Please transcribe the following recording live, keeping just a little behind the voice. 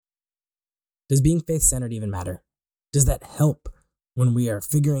Does being faith-centered even matter? Does that help when we are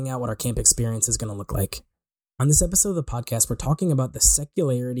figuring out what our camp experience is going to look like? On this episode of the podcast, we're talking about the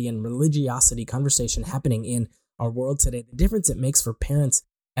secularity and religiosity conversation happening in our world today, the difference it makes for parents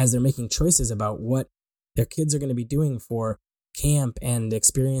as they're making choices about what their kids are going to be doing for camp and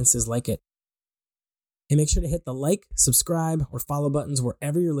experiences like it. And make sure to hit the like, subscribe, or follow buttons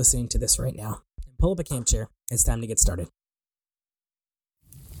wherever you're listening to this right now. And pull up a camp chair. It's time to get started.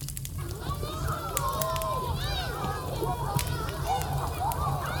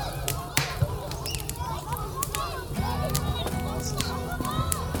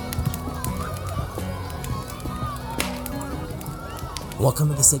 Welcome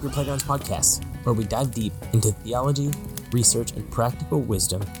to the Sacred Playgrounds podcast, where we dive deep into theology, research, and practical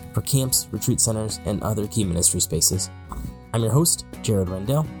wisdom for camps, retreat centers, and other key ministry spaces. I'm your host, Jared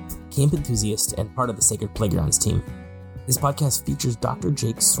Rendell, camp enthusiast and part of the Sacred Playgrounds team. This podcast features Dr.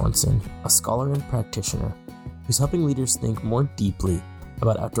 Jake Sorensen, a scholar and practitioner who's helping leaders think more deeply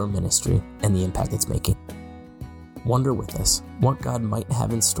about outdoor ministry and the impact it's making. Wonder with us what God might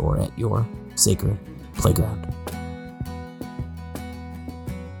have in store at your Sacred Playground.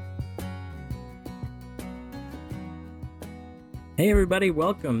 Hey everybody,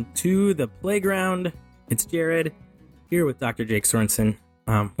 welcome to the playground. It's Jared here with Dr. Jake Sorensen.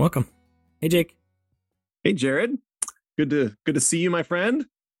 Welcome. Hey Jake. Hey Jared. Good to see you, my friend.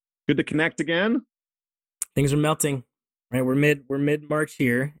 Good to connect again. Things are melting. Right? We're mid March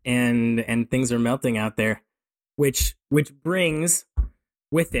here and things are melting out there, which brings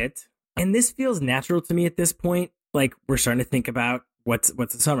with it, and this feels natural to me at this point, like we're starting to think about what's the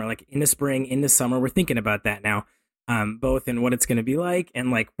summer, like in the spring, in the summer, we're thinking about that now. Both in what it's going to be like, and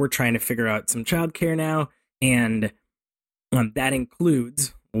like we're trying to figure out some childcare now, and that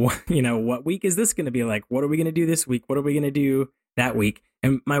includes, what week is this going to be like? What are we going to do this week? What are we going to do that week?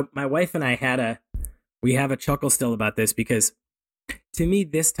 And my wife and I we have a chuckle still about this, because to me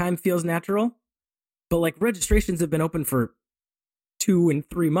this time feels natural, but like registrations have been open for 2 and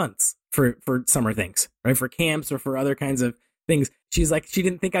 3 months for summer things, right? For camps or for other kinds of things. She's like, she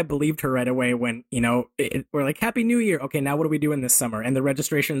didn't think I believed her right away when, we're like, Happy New Year. Okay, now what are we doing this summer? And the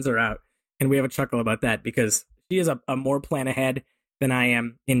registrations are out. And we have a chuckle about that because she is a more plan ahead than I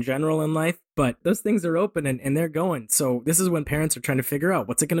am in general in life. But those things are open and they're going. So this is when parents are trying to figure out,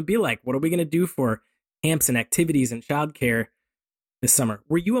 what's it going to be like? What are we going to do for camps and activities and childcare this summer?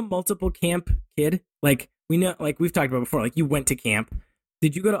 Were you a multiple camp kid? Like we know, like we've talked about before, like you went to camp.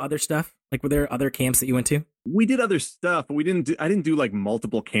 Did you go to other stuff? Like, were there other camps that you went to? We did other stuff, but I didn't do like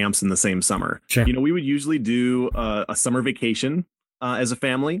multiple camps in the same summer. Sure. We would usually do a summer vacation as a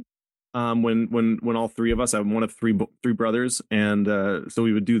family. When all three of us, I'm one of three brothers. And so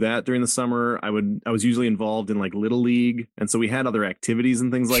we would do that during the summer. I was usually involved in like Little League. And so we had other activities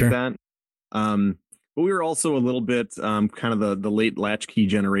and things like that. But we were also a little bit kind of the late latchkey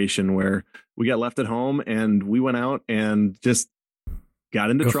generation where we got left at home and we went out and just got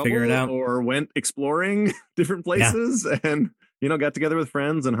into trouble or went exploring different places and, got together with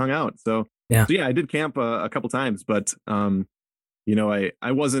friends and hung out. So I did camp a couple times, but, I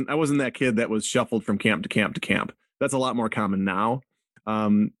wasn't that kid that was shuffled from camp to camp to camp. That's a lot more common now.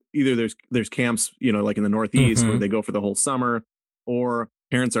 Either there's camps, like in the Northeast where they go for the whole summer, or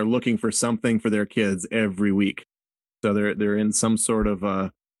parents are looking for something for their kids every week. So they're in some sort of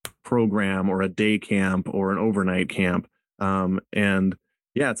a program or a day camp or an overnight camp.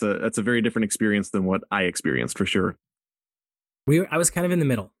 It's a very different experience than what I experienced for sure. I was kind of in the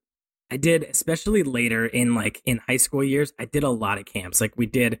middle. I did, especially later in high school years, I did a lot of camps. We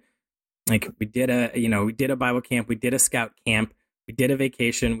did a Bible camp, we did a scout camp, we did a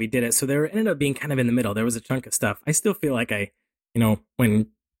vacation, we did it. So there ended up being kind of in the middle. There was a chunk of stuff. I still feel like I, when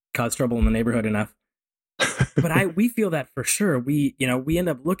caused trouble in the neighborhood enough. But we feel that for sure. We end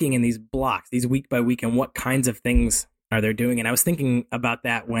up looking in these blocks, these week by week, and what kinds of things are they doing? And I was thinking about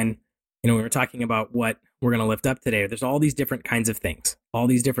that when, we were talking about what we're going to lift up today. There's all these different kinds of things, all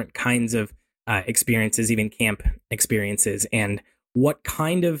these different kinds of experiences, even camp experiences, and what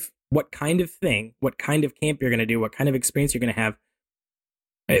kind of thing, what kind of camp you're going to do, what kind of experience you're going to have.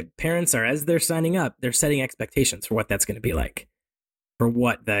 Parents are, as they're signing up, they're setting expectations for what that's going to be like, for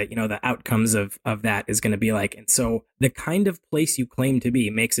what the outcomes of that is going to be like. And so the kind of place you claim to be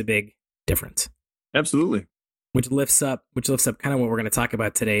makes a big difference. Absolutely. Which lifts up kind of what we're going to talk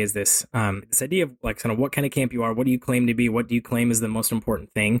about today is this idea of like kind of what kind of camp you are, what do you claim to be, what do you claim is the most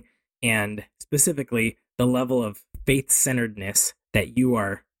important thing, and specifically the level of faith-centeredness that you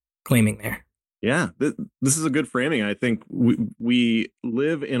are claiming there. Yeah, this is a good framing. I think we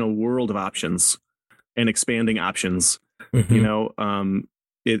live in a world of options and expanding options. Mm-hmm.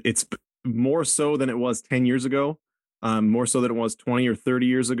 It's more so than it was 10 years ago, more so than it was 20 or 30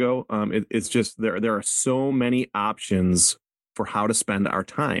 years ago. It's just there are so many options for how to spend our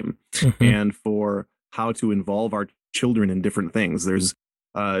time and for how to involve our children in different things. There's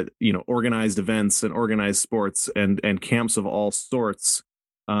organized events and organized sports and camps of all sorts.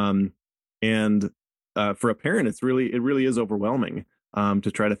 And for a parent, it really is overwhelming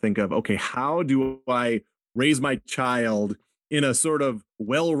to try to think of, okay, how do I raise my child in a sort of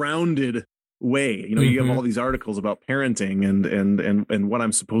well-rounded way? You have all these articles about parenting and what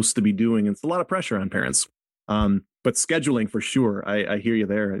I'm supposed to be doing. And it's a lot of pressure on parents. But scheduling for sure. I hear you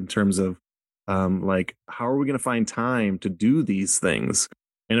there in terms of like, how are we going to find time to do these things?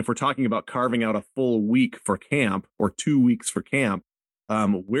 And if we're talking about carving out a full week for camp or 2 weeks for camp,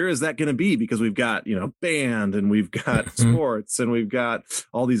 where is that going to be? Because we've got, band and we've got sports and we've got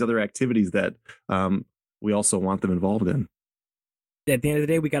all these other activities that we also want them involved in. At the end of the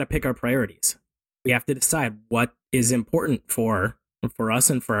day, we got to pick our priorities. We have to decide what is important for us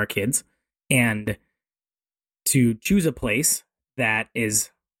and for our kids, and to choose a place that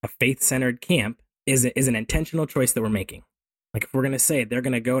is a faith-centered camp is an intentional choice that we're making. Like if we're going to say they're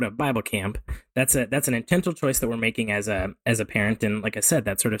going to go to Bible camp, that's an intentional choice that we're making as a parent. And like I said,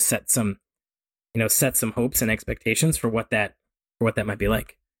 that sort of sets some hopes and expectations for what that might be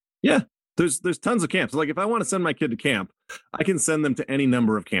like. Yeah. There's tons of camps. Like if I want to send my kid to camp, I can send them to any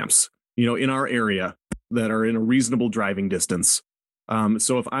number of camps, in our area that are in a reasonable driving distance.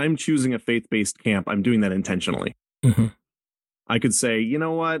 So if I'm choosing a faith-based camp, I'm doing that intentionally. I could say, you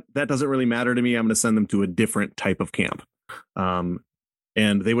know what, that doesn't really matter to me. I'm going to send them to a different type of camp. And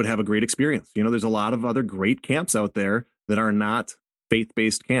they would have a great experience. There's a lot of other great camps out there that are not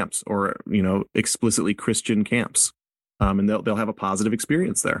faith-based camps or, explicitly Christian camps. And they'll have a positive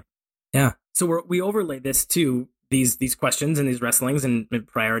experience there. Yeah. So we overlay this to these questions and these wrestlings and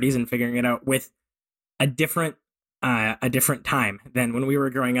priorities and figuring it out with a different time than when we were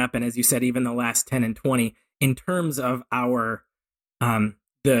growing up. And as you said, even the last 10 and 20 in terms of our,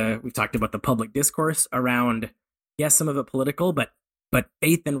 we've talked about the public discourse around, yes, some of it political, but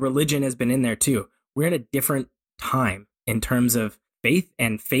faith and religion has been in there too. We're in a different time in terms of faith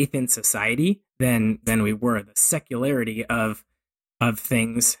and faith in society than we were. The secularity of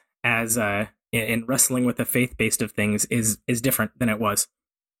things as in wrestling with the faith-based of things is different than it was.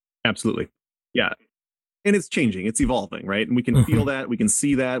 Absolutely. Yeah. And it's changing. It's evolving, right? And we can feel that. We can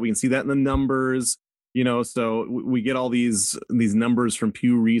see that. We can see that in the numbers. So we get all these numbers from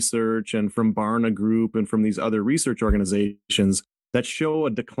Pew Research and from Barna Group and from these other research organizations that show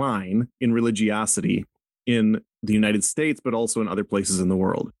a decline in religiosity in the United States, but also in other places in the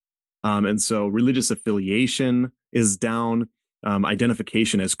world. And so religious affiliation is down.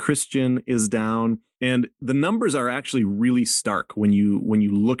 Identification as Christian is down. And the numbers are actually really stark when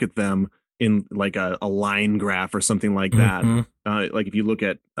you look at them in like a line graph or something like that. Like if you look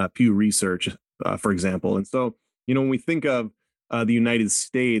at Pew Research, for example. And so, when we think of the United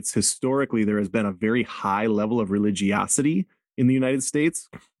States, historically, there has been a very high level of religiosity in the United States.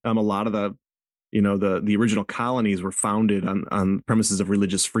 A lot of the original colonies were founded on premises of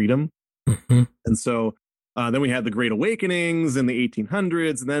religious freedom. And so then we had the Great Awakenings in the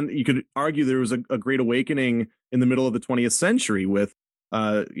 1800s. And then you could argue there was a Great Awakening in the middle of the 20th century with,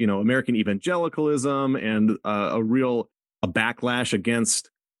 American evangelicalism and a backlash against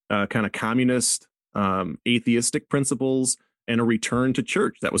kind of communist, atheistic principles and a return to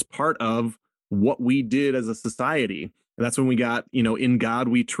church. That was part of what we did as a society. And that's when we got, in God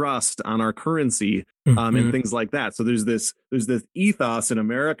we trust on our currency and things like that. So there's this ethos in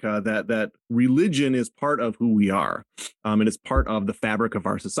America that religion is part of who we are. And it's part of the fabric of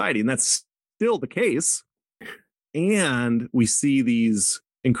our society. And that's still the case. And we see these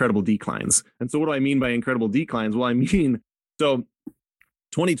incredible declines. And so what do I mean by incredible declines? Well, I mean, so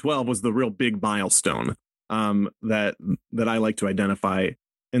 2012 was the real big milestone that I like to identify.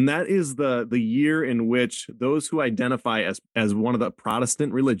 And that is the year in which those who identify as one of the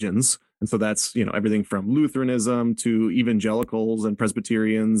Protestant religions, and so that's, everything from Lutheranism to evangelicals and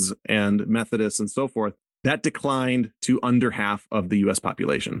Presbyterians and Methodists and so forth, that declined to under half of the U.S.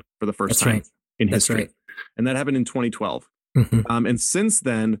 population for the first time in history. Right. And that happened in 2012. And since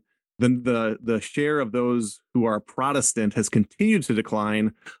then, the share of those who are Protestant has continued to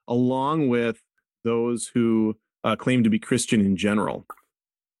decline, along with those who claim to be Christian in general.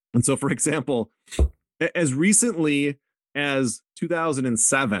 And so, for example, as recently as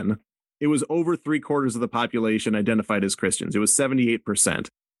 2007, it was over 3/4 of the population identified as Christians. It was 78%.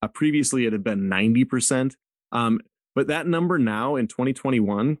 Previously, it had been 90%. But that number now in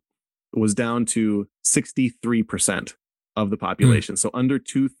 2021 was down to 63%. of the population. So under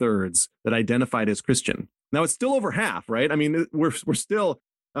 2/3 that identified as Christian. Now it's still over half, right? I mean, we're still,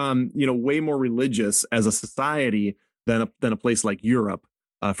 way more religious as a society than a place like Europe,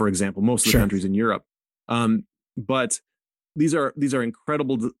 for example, most of the countries in Europe. But these are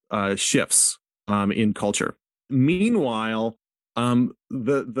incredible shifts in culture. Meanwhile,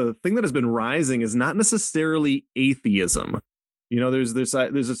 the thing that has been rising is not necessarily atheism. There's this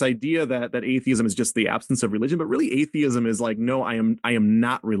idea that atheism is just the absence of religion, but really atheism is like, no, I am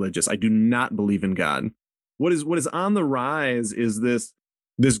not religious. I do not believe in God. What is on the rise is this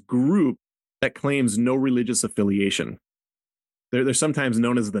group that claims no religious affiliation. They're sometimes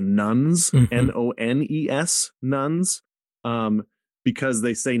known as the nones, Nones, nuns, because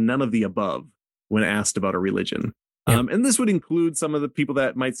they say none of the above when asked about a religion. And this would include some of the people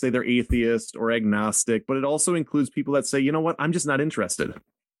that might say they're atheist or agnostic, but it also includes people that say, you know what, I'm just not interested.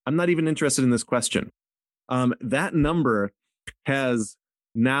 I'm not even interested in this question. That number has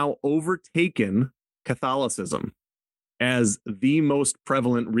now overtaken Catholicism as the most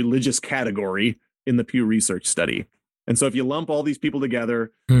prevalent religious category in the Pew Research study. And so if you lump all these people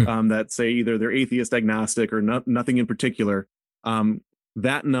together that say either they're atheist, agnostic, or nothing in particular,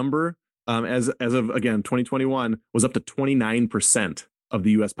 that number, as of, again, 2021, was up to 29% of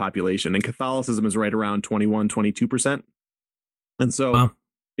the U.S. population. And Catholicism is right around 22%. And so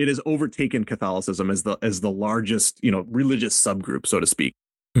it has overtaken Catholicism as the largest, religious subgroup, so to speak.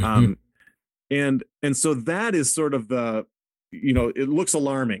 And so that is sort of it looks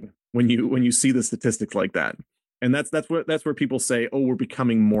alarming when you see the statistics like that. And that's where people say, oh, we're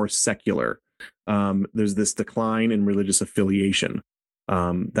becoming more secular. There's this decline in religious affiliation.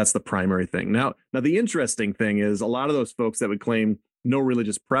 That's the primary thing. Now the interesting thing is a lot of those folks that would claim no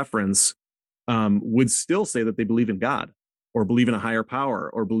religious preference would still say that they believe in God or believe in a higher power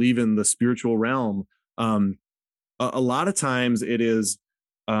or believe in the spiritual realm. A lot of times it is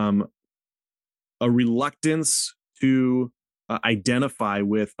a reluctance to identify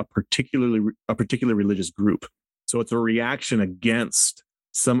with a particular religious group. So it's a reaction against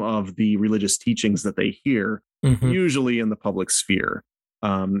some of the religious teachings that they hear, usually in the public sphere.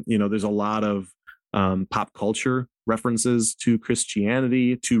 There's a lot of pop culture references to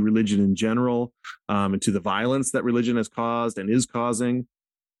Christianity, to religion in general, and to the violence that religion has caused and is causing,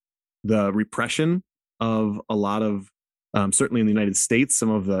 the repression of a lot of, certainly in the United States, some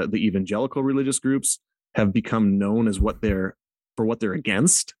of the evangelical religious groups have become known as what they're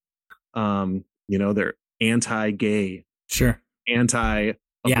against. They're anti-gay, anti-abortion.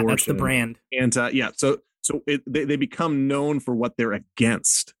 Yeah, that's the brand. So they become known for what they're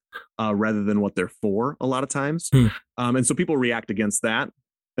against rather than what they're for a lot of times. And so people react against that.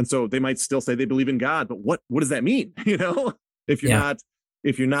 And so they might still say they believe in God, but what does that mean? If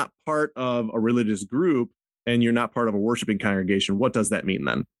you're not part of a religious group and you're not part of a worshiping congregation, what does that mean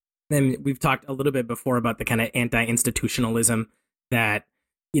then? And we've talked a little bit before about the kind of anti-institutionalism that,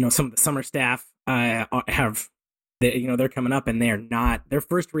 some of the summer staff have. They're coming up and they're not, their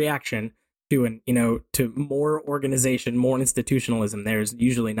first reaction to to more organization, more institutionalism, there's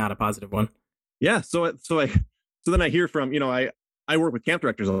usually not a positive one. Yeah. So then I hear from, I work with camp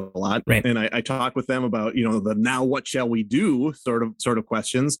directors a lot, right. And I talk with them about, the now what shall we do sort of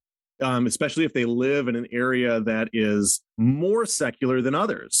questions, especially if they live in an area that is more secular than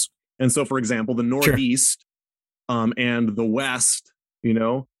others. And so, for example, the Northeast and the West,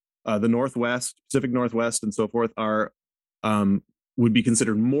 the Northwest, Pacific Northwest, and so forth are would be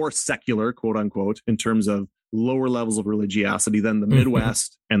considered more secular, quote unquote, in terms of lower levels of religiosity than the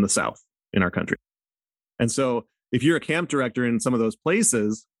Midwest and the South in our country. And so if you're a camp director in some of those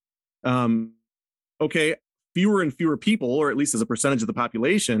places, fewer and fewer people, or at least as a percentage of the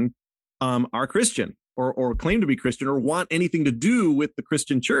population, are Christian or claim to be Christian or want anything to do with the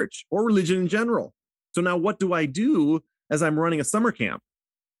Christian church or religion in general. So now what do I do as I'm running a summer camp?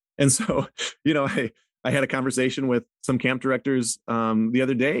 And so, I had a conversation with some camp directors the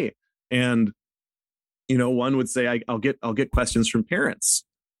other day, and one would say, I'll get questions from parents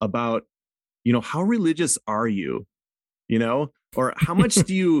about, how religious are you, or how much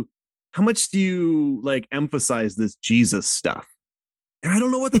do you like emphasize this Jesus stuff? And I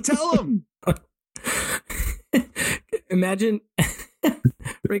don't know what to tell them. Imagine,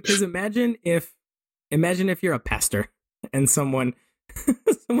 right? Because imagine if you're a pastor and someone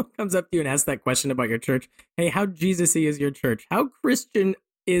comes up to you and asks that question about your church. Hey, how Jesus-y is your church? How Christian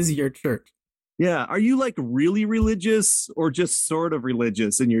is your church? Yeah. Are you like really religious or just sort of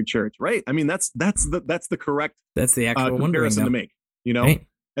religious in your church? Right. I mean, that's the correct, that's the actual comparison to make, right?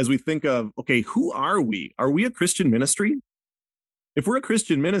 As we think of, okay, who are we? Are we a Christian ministry? If we're a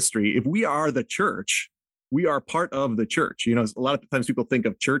Christian ministry, if we are the church, we are part of the church. You know, a lot of times people think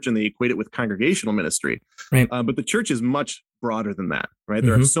of church and they equate it with congregational ministry, Right. But the church is much broader than that, right?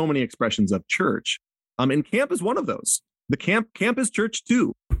 There are so many expressions of church, and camp is one of those. The camp is church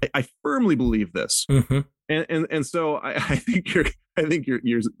too. I firmly believe this, and so I think your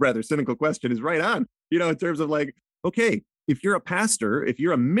rather cynical question is right on. You know, in terms of like, okay, if you're a pastor, if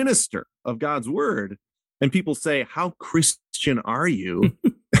you're a minister of God's word, and people say, "How Christian are you?"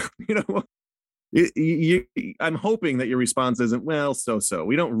 You know, I'm hoping that your response isn't, well, so.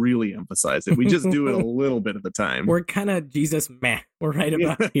 We don't really emphasize it. We just do it a little bit at the time. We're kind of Jesus meh. We're right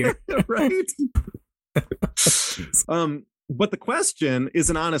about here. Right. But the question is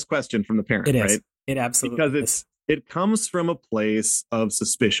an honest question from the parent, It is. Right? It absolutely because is. It comes from a place of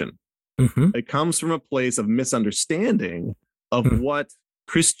suspicion. It comes from a place of misunderstanding of what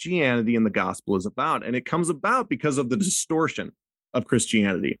Christianity and the gospel is about. And it comes about because of the distortion of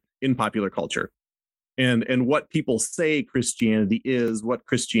Christianity in popular culture. And what people say Christianity is, what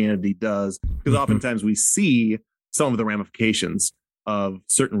Christianity does, because oftentimes we see some of the ramifications of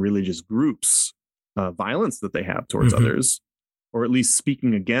certain religious groups, violence that they have towards others, or at least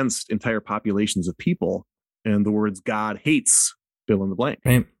speaking against entire populations of people. And the words God hates, fill in the blank,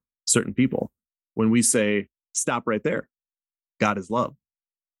 right. Certain people. When we say, stop right there, God is love.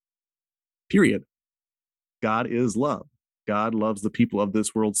 Period. God is love. God loves the people of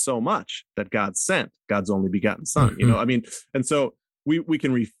this world so much that God sent God's only begotten son. You know, I mean, and so we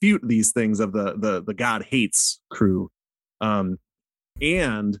can refute these things of the God hates crew.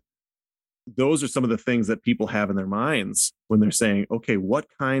 And those are some of the things that people have in their minds when they're saying, okay, what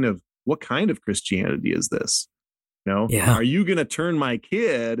kind of Christianity is this? You know, Are you going to turn my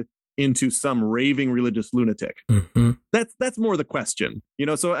kid into some raving religious lunatic? That's more the question, you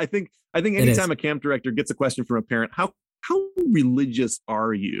know? So I think anytime a camp director gets a question from a parent, how religious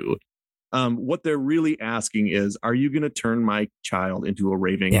are you? What they're really asking is, are you going to turn my child into a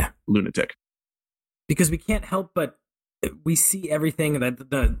raving lunatic? Because we can't help but we see everything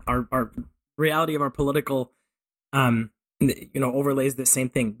that our reality of our political, overlays the same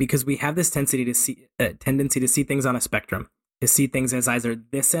thing, because we have this tendency to see things on a spectrum, to see things as either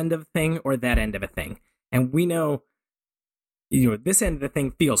this end of a thing or that end of a thing. And we know, this end of the thing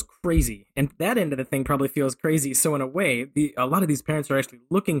feels crazy, and that end of the thing probably feels crazy. So in a way, a lot of these parents are actually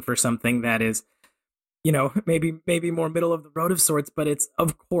looking for something that is, maybe more middle of the road of sorts, but it's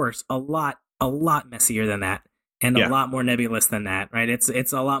of course a lot messier than that, and a lot more nebulous than that, right? It's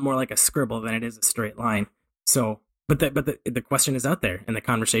a lot more like a scribble than it is a straight line. So, but the question is out there, and the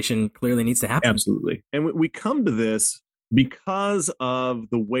conversation clearly needs to happen. Absolutely, and we come to this because of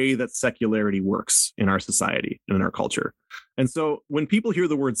the way that secularity works in our society and in our culture. And so when people hear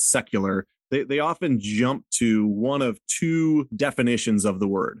the word secular, they often jump to one of two definitions of the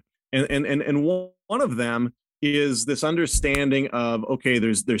word. And one of them is this understanding of, okay,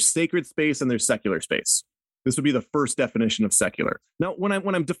 there's sacred space and there's secular space. This would be the first definition of secular. Now, when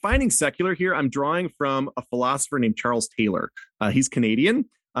I'm defining secular here, I'm drawing from a philosopher named Charles Taylor. He's Canadian.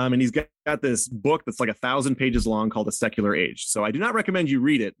 And he's got this book that's like 1,000 pages long called A Secular Age. So I do not recommend you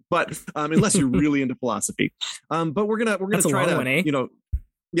read it, but unless you're really into philosophy. But we're gonna try to,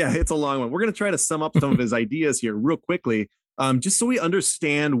 it's a long one. We're gonna try to sum up some of his ideas here real quickly, just so we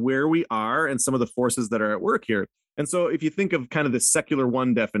understand where we are and some of the forces that are at work here. And so if you think of kind of the secular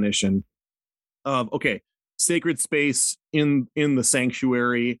one definition of, okay, sacred space in the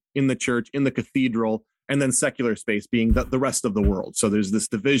sanctuary, in the church, in the cathedral, and then secular space being the rest of the world. So there's this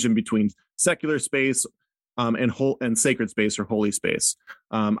division between secular space and sacred space or holy space.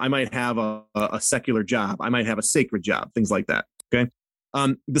 I might have a secular job. I might have a sacred job, things like that. Okay.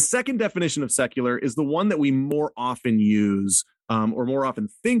 The second definition of secular is the one that we more often use or more often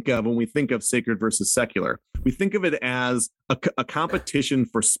think of when we think of sacred versus secular. We think of it as a competition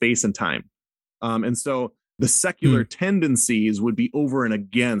for space and time. And so the secular tendencies would be over and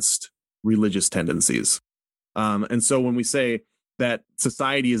against religious tendencies. And so when we say that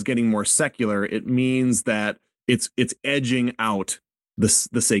society is getting more secular, it means that it's edging out the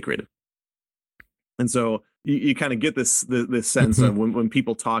sacred. And so you kind of get this sense of when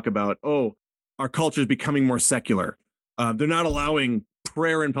people talk about, oh, our culture is becoming more secular. They're not allowing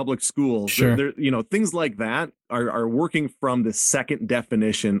prayer in public schools. Sure. They're, things like that are working from the second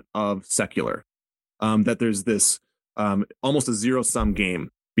definition of secular. That there's this almost a zero-sum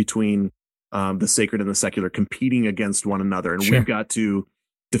game between the sacred and the secular competing against one another. And we've got to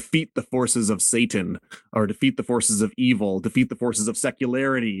defeat the forces of Satan, or defeat the forces of evil, defeat the forces of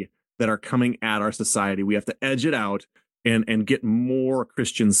secularity that are coming at our society. We have to edge it out and get more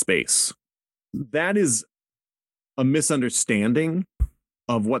Christian space. That is a misunderstanding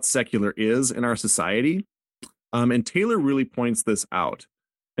of what secular is in our society. And Taylor really points this out.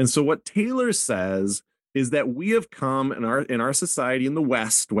 And so what Taylor says is that we have come in our society in the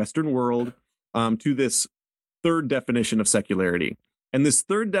Western world, to this third definition of secularity. And this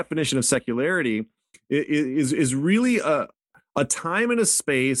third definition of secularity is really a time and a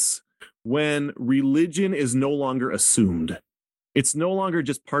space when religion is no longer assumed. It's no longer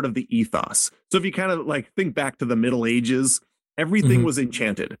just part of the ethos. So if you kind of like think back to the Middle Ages, everything was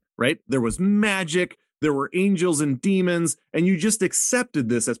enchanted, right? There was magic, there were angels and demons, and you just accepted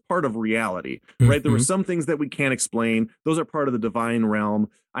this as part of reality, right? There were some things that we can't explain. Those are part of the divine realm.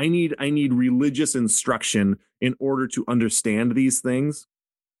 I need religious instruction in order to understand these things.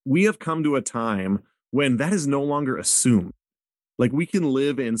 We have come to a time when that is no longer assumed. Like we can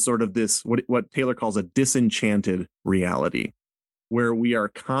live in sort of this, what Taylor calls a disenchanted reality, where we are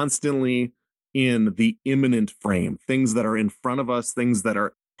constantly in the imminent frame, things that are in front of us, things that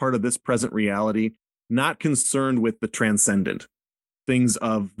are part of this present reality, not concerned with the transcendent, things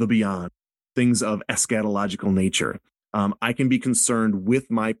of the beyond, things of eschatological nature. I can be concerned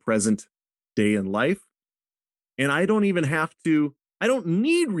with my present day in life, and I don't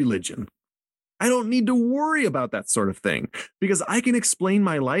need religion. I don't need to worry about that sort of thing because I can explain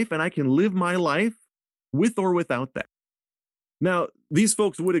my life and I can live my life with or without that. Now, these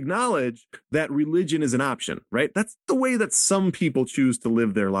folks would acknowledge that religion is an option, right? That's the way that some people choose to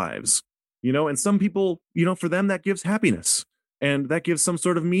live their lives, and some people, for them, that gives happiness and that gives some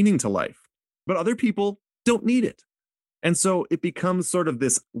sort of meaning to life. But other people don't need it. And so it becomes sort of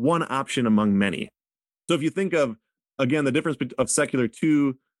this one option among many. So if you think of, again, the difference of secular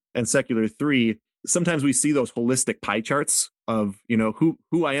 2 and secular 3, sometimes we see those holistic pie charts of,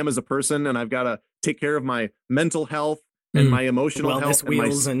 who I am as a person, and I've got to take care of my mental health and my emotional health.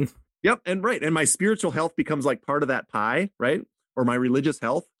 And my spiritual health becomes like part of that pie, right? Or my religious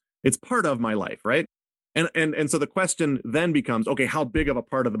health. It's part of my life, right? And so the question then becomes, okay, how big of a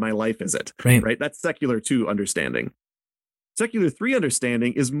part of my life is it? Right? That's secular 2 understanding. Secular 3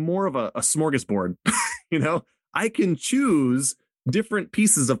 understanding is more of a smorgasbord. I can choose different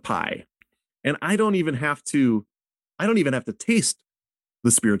pieces of pie, and I don't even have to taste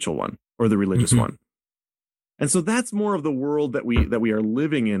the spiritual one or the religious one. And so that's more of the world that we are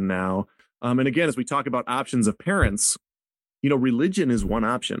living in now. And again, as we talk about options of parents, religion is one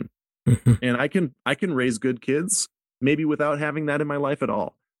option. And I can raise good kids maybe without having that in my life at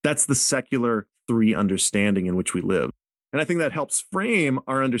all. That's the secular 3 understanding in which we live. And I think that helps frame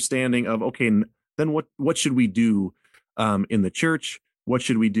our understanding of, okay, then what should we do in the church? What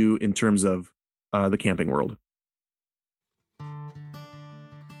should we do in terms of the camping world?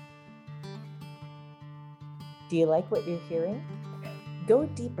 Do you like what you're hearing? Go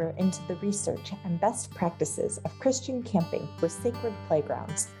deeper into the research and best practices of Christian camping with Sacred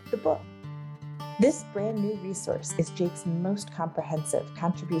Playgrounds, the book. This brand new resource is Jake's most comprehensive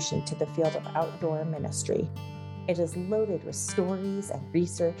contribution to the field of outdoor ministry. It is loaded with stories and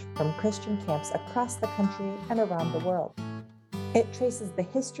research from Christian camps across the country and around the world. It traces the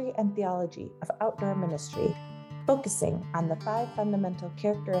history and theology of outdoor ministry, focusing on the 5 fundamental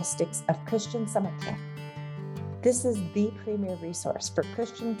characteristics of Christian summer camp. This is the premier resource for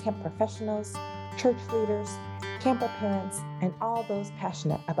Christian camp professionals, church leaders, camper parents, and all those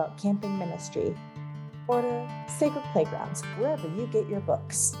passionate about camping ministry. Order Sacred Playgrounds wherever you get your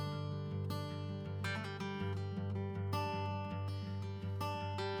books.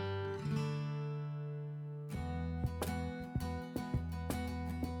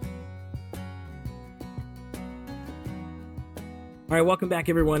 All right, welcome back,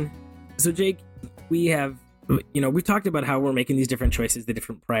 everyone. So, Jake, we've talked about how we're making these different choices, the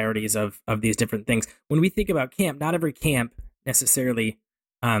different priorities of these different things. When we think about camp, not every camp necessarily,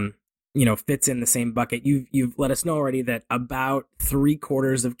 fits in the same bucket. You've let us know already that about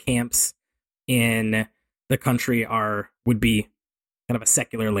 3/4 of camps in the country would be kind of a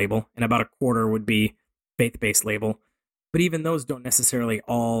secular label, and about 1/4 would be faith-based label. But even those don't necessarily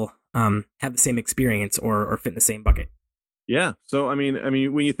all have the same experience or fit in the same bucket. Yeah. So, I mean,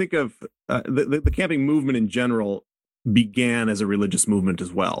 when you think of the camping movement in general began as a religious movement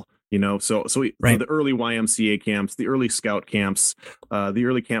as well, so the early YMCA camps, the early scout camps, the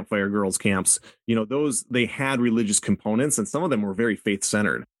early campfire girls camps, they had religious components, and some of them were very faith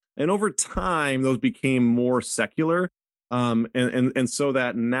centered. And over time, those became more secular. And so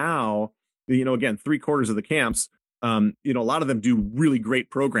that now, again, 3/4 of the camps, a lot of them do really great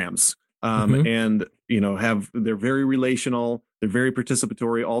programs. And they're very relational, they're very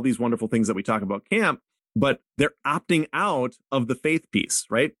participatory, all these wonderful things that we talk about camp, but they're opting out of the faith piece,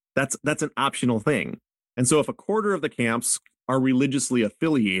 right? That's an optional thing. And so if 1/4 of the camps are religiously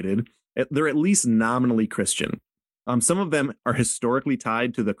affiliated, they're at least nominally Christian. Some of them are historically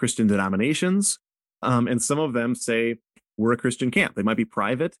tied to the Christian denominations, and some of them say we're a Christian camp. They might be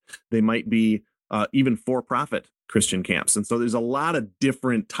private. They might be even for-profit Christian camps. And so there's a lot of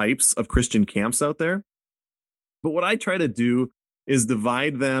different types of Christian camps out there. But what I try to do is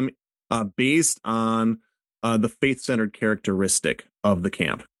divide them based on the faith-centered characteristic of the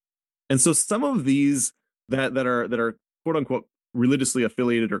camp. And so some of these that are quote unquote religiously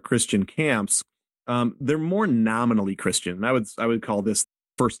affiliated or Christian camps, they're more nominally Christian. I would call this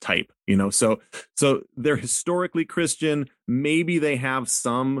first type, so they're historically Christian. Maybe they have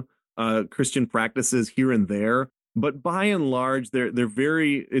some Christian practices here and there, but by and large,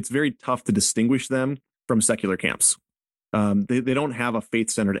 it's very tough to distinguish them from secular camps. They don't have a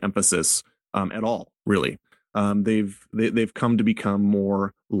faith-centered emphasis at all, really. They've come to become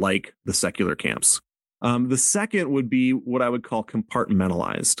more like the secular camps. The second would be what I would call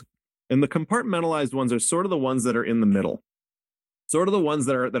compartmentalized. And the compartmentalized ones are sort of the ones that are in the middle, sort of the ones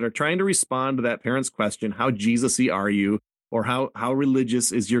that are trying to respond to that parent's question, how Jesus-y are you, or how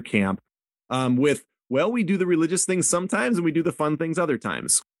religious is your camp, with, well, we do the religious things sometimes and we do the fun things other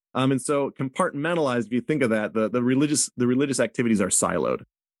times. And so compartmentalized, if you think of that, the religious activities are siloed.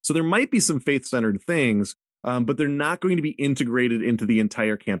 So there might be some faith-centered things, but they're not going to be integrated into the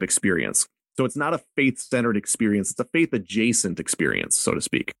entire camp experience. So it's not a faith-centered experience. It's a faith-adjacent experience, so to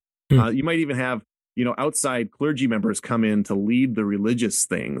speak. You might even have, outside clergy members come in to lead the religious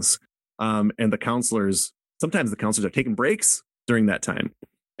things. And sometimes the counselors are taking breaks during that time.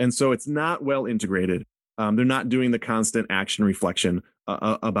 And so it's not well integrated. They're not doing the constant action reflection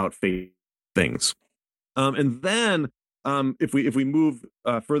about faith things. And then if we move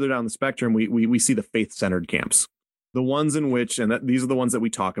further down the spectrum, we see the faith-centered camps. The ones in which, these are the ones that we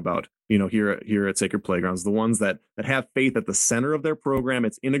talk about, here at Sacred Playgrounds, the ones that have faith at the center of their program.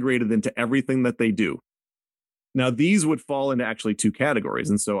 It's integrated into everything that they do. Now, these would fall into actually two categories,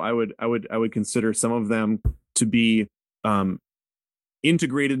 and so I would consider some of them to be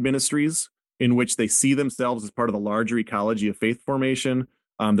integrated ministries in which they see themselves as part of the larger ecology of faith formation.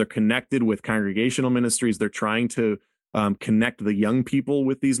 They're connected with congregational ministries. They're trying to connect the young people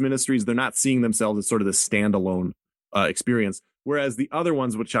with these ministries. They're not seeing themselves as sort of the standalone experience. Whereas the other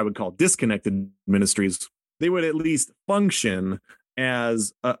ones, which I would call disconnected ministries, they would at least function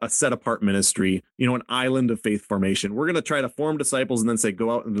as a set apart ministry, an island of faith formation. We're going to try to form disciples and then say, go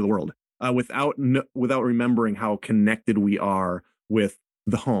out into the world without remembering how connected we are with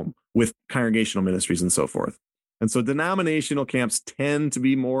the home, with congregational ministries and so forth. And so denominational camps tend to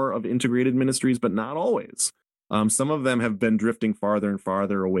be more of integrated ministries, but not always. Some of them have been drifting farther and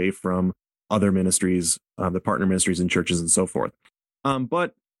farther away from other ministries, the partner ministries in churches and so forth.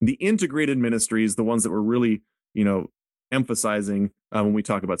 But the integrated ministries, the ones that we're really, emphasizing when we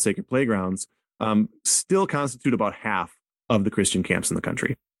talk about Sacred Playgrounds, still constitute about half of the Christian camps in the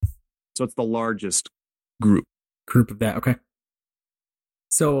country. So it's the largest group of that. Okay.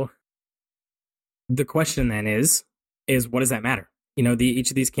 So the question then is what does that matter? Each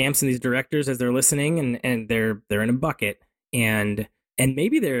of these camps and these directors, as they're listening and they're in a bucket, and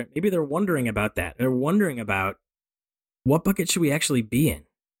maybe they're wondering about that. They're wondering about what bucket should we actually be in.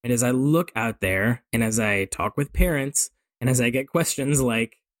 And as I look out there and as I talk with parents and as I get questions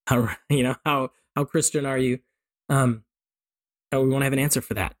like how Christian are you? We want to have an answer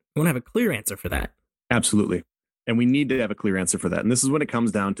for that. We want to have a clear answer for that. Absolutely. And we need to have a clear answer for that. And this is when it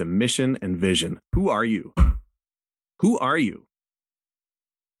comes down to mission and vision. Who are you? Who are you?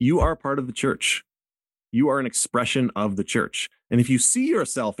 You are part of the church. You are an expression of the church. And if you see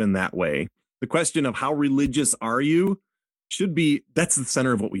yourself in that way, the question of how religious are you should be, that's the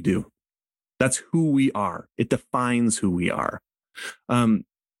center of what we do. That's who we are. It defines who we are. And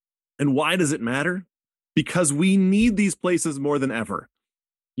why does it matter? Because we need these places more than ever.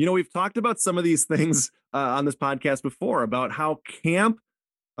 We've talked about some of these things on this podcast before about how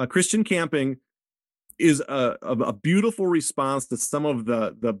Christian camping is a beautiful response to some of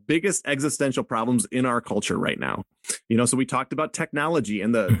the biggest existential problems in our culture right now. So we talked about technology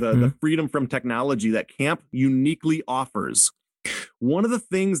and the freedom from technology that camp uniquely offers. One of the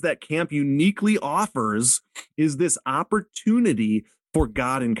things that camp uniquely offers is this opportunity for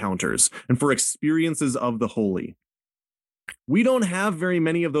God encounters and for experiences of the holy. We don't have very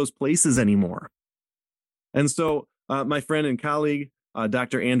many of those places anymore. And so my friend and colleague,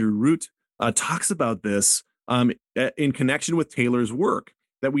 Dr. Andrew Root, talks about this in connection with Taylor's work,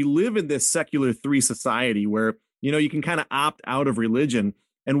 that we live in this secular three society where, you can kind of opt out of religion.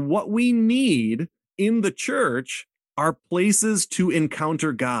 And what we need in the church are places to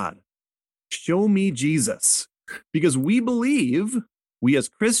encounter God. Show me Jesus. Because we believe we as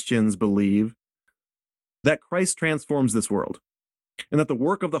Christians believe that Christ transforms this world and that the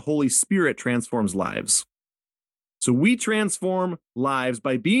work of the Holy Spirit transforms lives. So we transform lives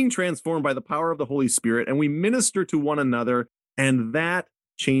by being transformed by the power of the Holy Spirit, and we minister to one another, and that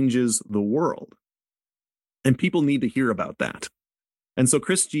changes the world. And people need to hear about that. And so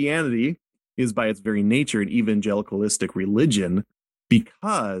Christianity is by its very nature an evangelicalistic religion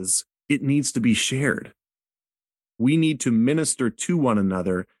because it needs to be shared. We need to minister to one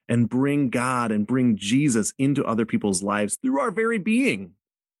another and bring God and bring Jesus into other people's lives through our very being.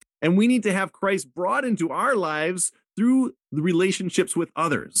 And we need to have Christ brought into our lives through the relationships with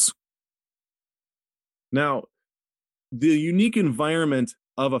others. Now, the unique environment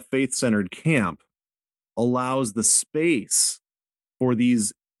of a faith-centered camp allows the space for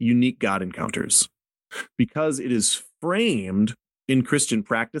these unique God encounters because it is framed in Christian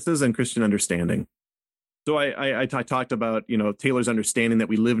practices and Christian understanding. So I talked about, Taylor's understanding that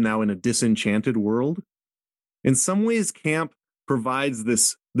we live now in a disenchanted world. In some ways, camp provides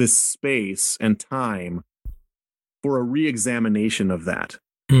this space and time for a re-examination of that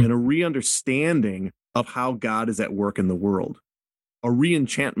and a re-understanding of how God is at work in the world, a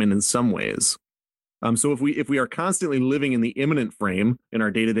re-enchantment in some ways. So if we are constantly living in the imminent frame in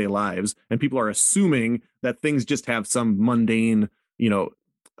our day-to-day lives, and people are assuming that things just have some mundane,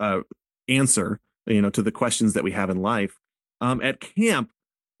 answer, to the questions that we have in life, at camp,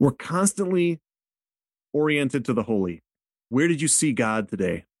 we're constantly oriented to the holy. Where did you see God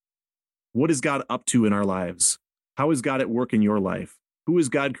today? What is God up to in our lives? How is God at work in your life? Who is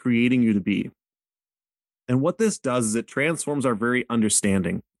God creating you to be? And what this does is it transforms our very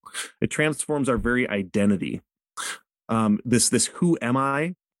understanding. It transforms our very identity. This who am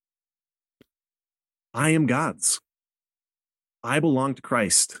I? I am God's. I belong to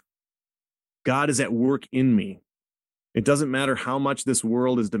Christ. God is at work in me. It doesn't matter how much this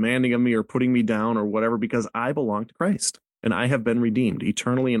world is demanding of me or putting me down or whatever, because I belong to Christ and I have been redeemed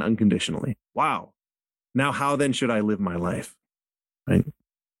eternally and unconditionally. Wow. Now, how then should I live my life? Right?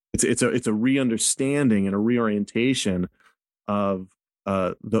 It's a re-understanding and a reorientation of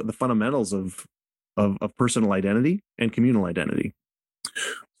the fundamentals of personal identity and communal identity.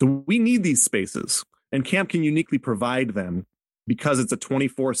 So we need these spaces, and camp can uniquely provide them because it's a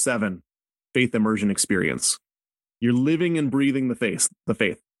 24/7 faith immersion experience. You're living and breathing the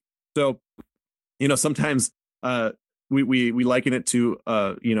faith. So, sometimes we liken it to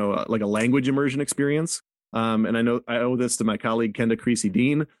like a language immersion experience. And I owe this to my colleague Kenda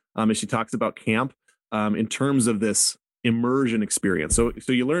Creasy-Dean as she talks about camp in terms of this immersion experience. So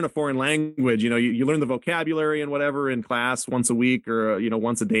you learn a foreign language, you learn the vocabulary and whatever in class once a week or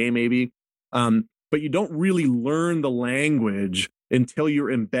once a day maybe, but you don't really learn the language until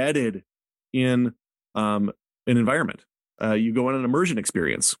you're embedded in an environment. You go on an immersion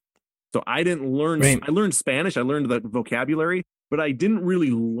experience. So I didn't learn. Right. I learned Spanish. I learned the vocabulary, but I didn't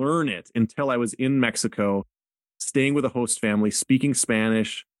really learn it until I was in Mexico, staying with a host family, speaking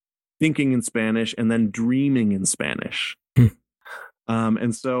Spanish, thinking in Spanish, and then dreaming in Spanish.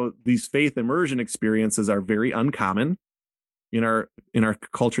 And so these faith immersion experiences are very uncommon in our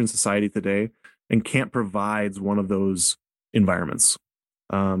culture and society today, and camp provides one of those environments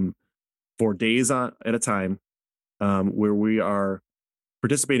for days at a time, where we are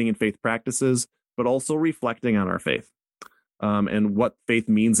participating in faith practices, but also reflecting on our faith and what faith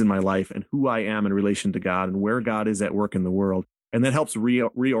means in my life and who I am in relation to God and where God is at work in the world. And that helps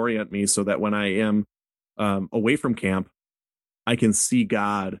reorient me so that when I am away from camp, I can see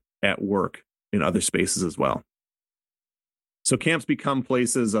God at work in other spaces as well. So camps become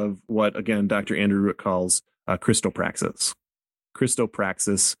places of what, again, Dr. Andrew Root calls Christopraxis.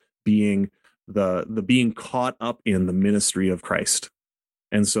 Christopraxis being the being caught up in the ministry of Christ.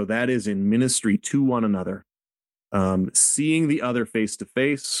 And so that is in ministry to one another, seeing the other face to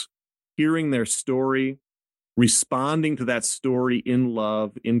face, hearing their story, responding to that story in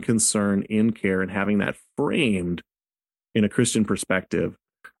love, in concern, in care, and having that framed in a Christian perspective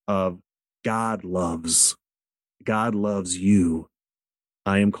of God loves you.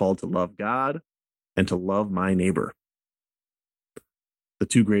 I am called to love God and to love my neighbor. The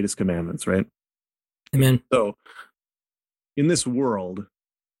two greatest commandments, right? Amen. So in this world,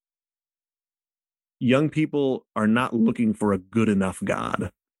 young people are not looking for a good enough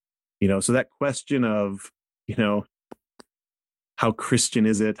God. So that question of, how Christian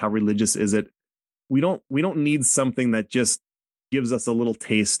is it? How religious is it? We don't need something that just gives us a little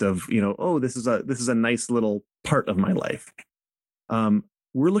taste of, this is a nice little part of my life.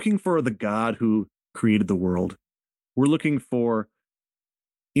 We're looking for the God who created the world. We're looking for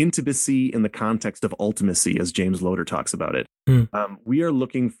intimacy in the context of ultimacy, as James Loder talks about it. We are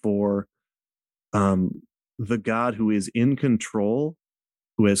looking for the God who is in control,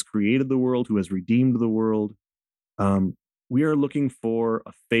 who has created the world, who has redeemed the world. We are looking for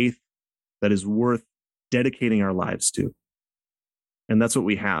a faith that is worth dedicating our lives to. And that's what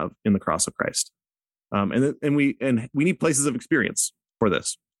we have in the cross of Christ. And we need places of experience for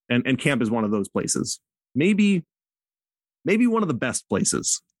this. And camp is one of those places. Maybe one of the best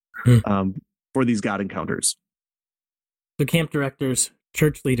places for these God encounters. So camp directors,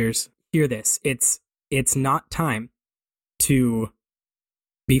 church leaders, hear this. It's not time to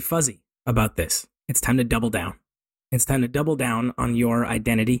be fuzzy about this. It's time to double down. It's time to double down on your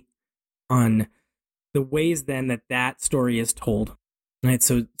identity, on the ways then that story is told. Right,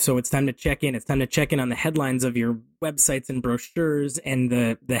 so it's time to check in. It's time to check in on the headlines of your websites and brochures and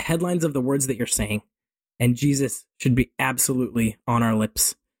the headlines of the words that you're saying. And Jesus should be absolutely on our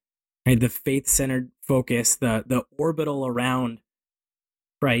lips. Right, the faith-centered focus, the orbital around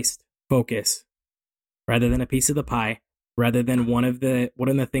Christ focus, rather than a piece of the pie, rather than one of the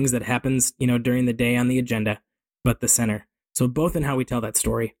things that happens, during the day on the agenda, but the center. So both in how we tell that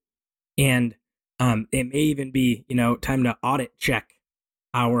story, and it may even be time to audit check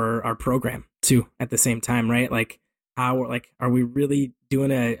our program too at the same time, right? Like are we really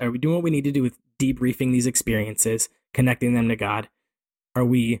doing what we need to do with debriefing these experiences, connecting them to God? Are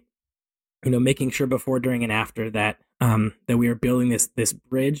we making sure before, during, and after that that we are building this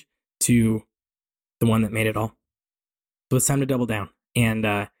bridge to the one that made it all? So it's time to double down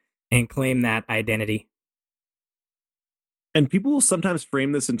and claim that identity. And people will sometimes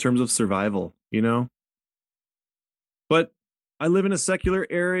frame this in terms of survival, but I live in a secular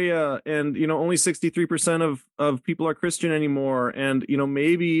area, and only 63% of people are Christian anymore. And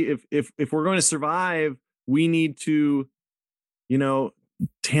maybe if we're going to survive, we need to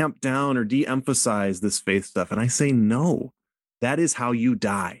tamp down or de-emphasize this faith stuff. And I say no. That is how you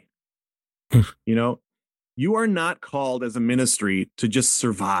die. You are not called as a ministry to just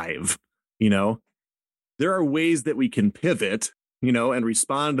survive. There are ways that we can pivot, and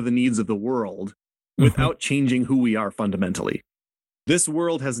respond to the needs of the world without changing who we are fundamentally. This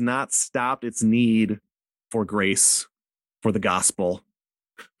world has not stopped its need for grace, for the gospel,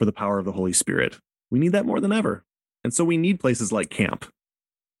 for the power of the Holy Spirit. We need that more than ever. And so we need places like camp.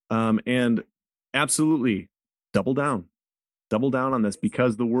 And absolutely double down on this,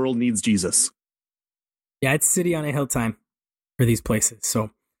 because the world needs Jesus. Yeah, it's city on a hill time for these places. So,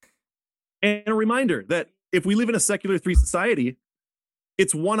 and a reminder that if we live in a secular free society,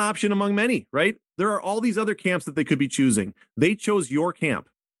 it's one option among many, right? There are all these other camps that they could be choosing. They chose your camp.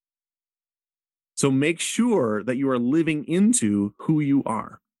 So make sure that you are living into who you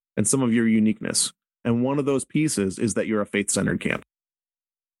are and some of your uniqueness. And one of those pieces is that you're a faith-centered camp.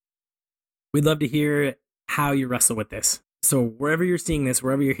 We'd love to hear how you wrestle with this. So wherever you're seeing this,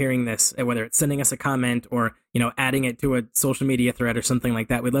 wherever you're hearing this, whether it's sending us a comment or, adding it to a social media thread or something like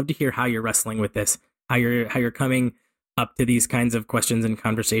that, we'd love to hear how you're wrestling with this, how you're coming up to these kinds of questions and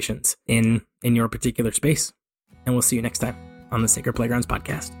conversations in your particular space. And we'll see you next time on the Sacred Playgrounds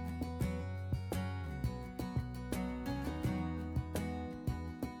podcast.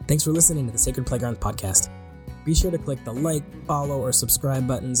 Thanks for listening to the Sacred Playgrounds podcast. Be sure to click the like, follow, or subscribe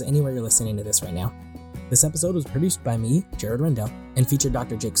buttons anywhere you're listening to this right now. This episode was produced by me, Jared Rendell, and featured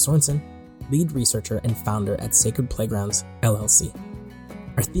Dr. Jake Sorensen, lead researcher and founder at Sacred Playgrounds, LLC.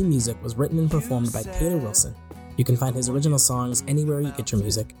 Our theme music was written and performed by Taylor Wilson. You can find his original songs anywhere you get your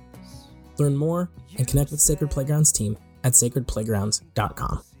music. Learn more and connect with Sacred Playgrounds team at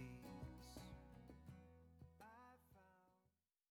sacredplaygrounds.com.